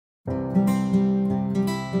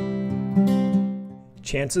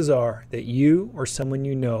Chances are that you or someone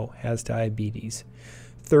you know has diabetes.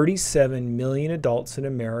 37 million adults in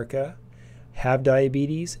America have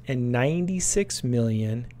diabetes and 96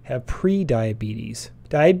 million have pre-diabetes.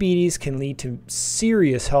 Diabetes can lead to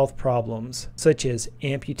serious health problems such as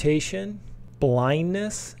amputation,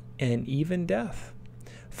 blindness, and even death.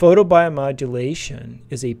 Photobiomodulation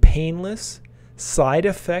is a painless, side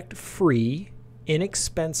effect-free,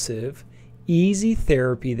 inexpensive, easy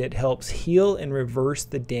therapy that helps heal and reverse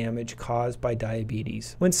the damage caused by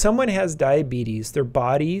diabetes. When someone has diabetes, their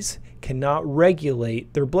bodies cannot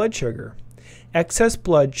regulate their blood sugar. Excess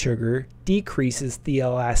blood sugar decreases the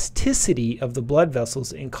elasticity of the blood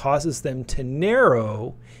vessels and causes them to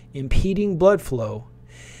narrow, impeding blood flow.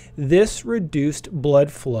 This reduced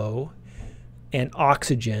blood flow and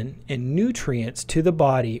oxygen and nutrients to the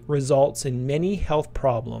body results in many health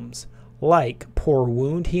problems like poor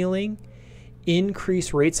wound healing,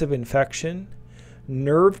 increased rates of infection,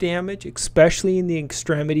 nerve damage, especially in the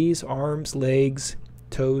extremities, arms, legs,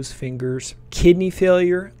 toes, fingers, kidney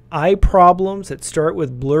failure, eye problems that start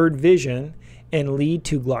with blurred vision and lead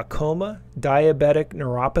to glaucoma, diabetic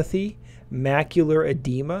neuropathy, macular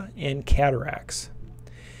edema, and cataracts.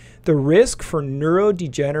 The risk for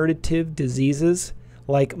neurodegenerative diseases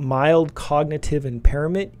like mild cognitive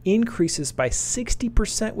impairment increases by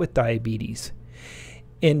 60% with diabetes,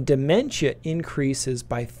 and dementia increases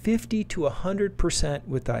by 50 to 100%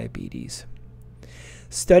 with diabetes.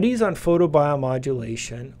 Studies on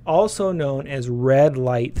photobiomodulation, also known as red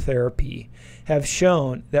light therapy, have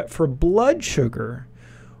shown that for blood sugar,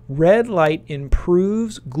 red light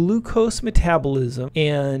improves glucose metabolism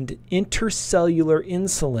and intercellular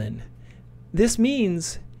insulin. This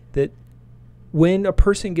means that when a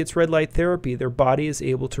person gets red light therapy, their body is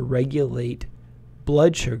able to regulate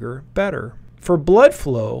blood sugar better. For blood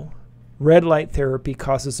flow, red light therapy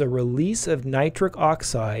causes a release of nitric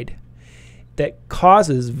oxide that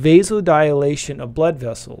causes vasodilation of blood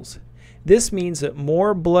vessels. This means that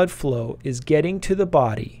more blood flow is getting to the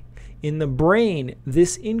body. In the brain,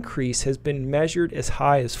 this increase has been measured as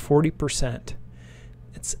high as 40%.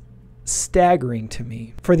 It's staggering to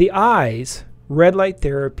me. For the eyes, red light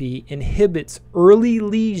therapy inhibits early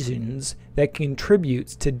lesions that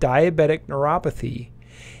contributes to diabetic neuropathy,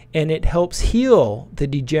 and it helps heal the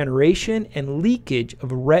degeneration and leakage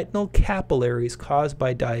of retinal capillaries caused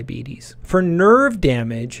by diabetes. For nerve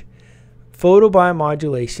damage,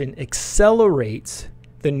 photobiomodulation accelerates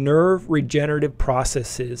the nerve regenerative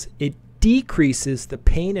processes. It decreases the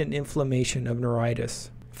pain and inflammation of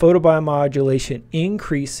neuritis. Photobiomodulation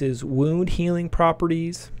increases wound healing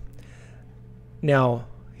properties. Now,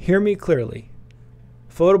 hear me clearly.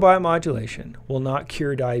 Photobiomodulation will not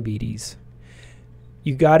cure diabetes.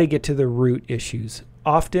 You got to get to the root issues.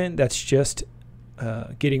 Often that's just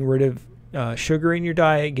getting rid of sugar in your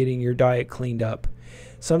diet, getting your diet cleaned up.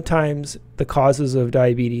 Sometimes the causes of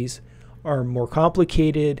diabetes are more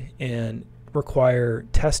complicated and require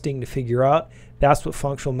testing to figure out. That's what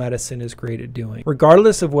functional medicine is great at doing.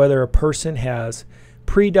 Regardless of whether a person has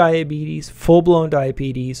pre-diabetes, full-blown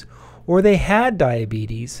diabetes, or they had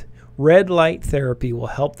diabetes, red light therapy will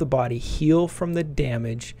help the body heal from the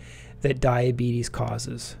damage that diabetes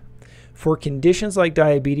causes. For conditions like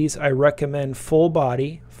diabetes, I recommend full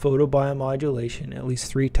body photobiomodulation at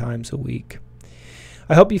least 3 times a week.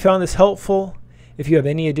 I hope you found this helpful. If you have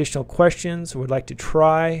any additional questions or would like to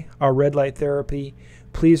try our red light therapy,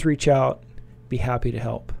 please reach out. Be happy to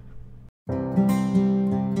help.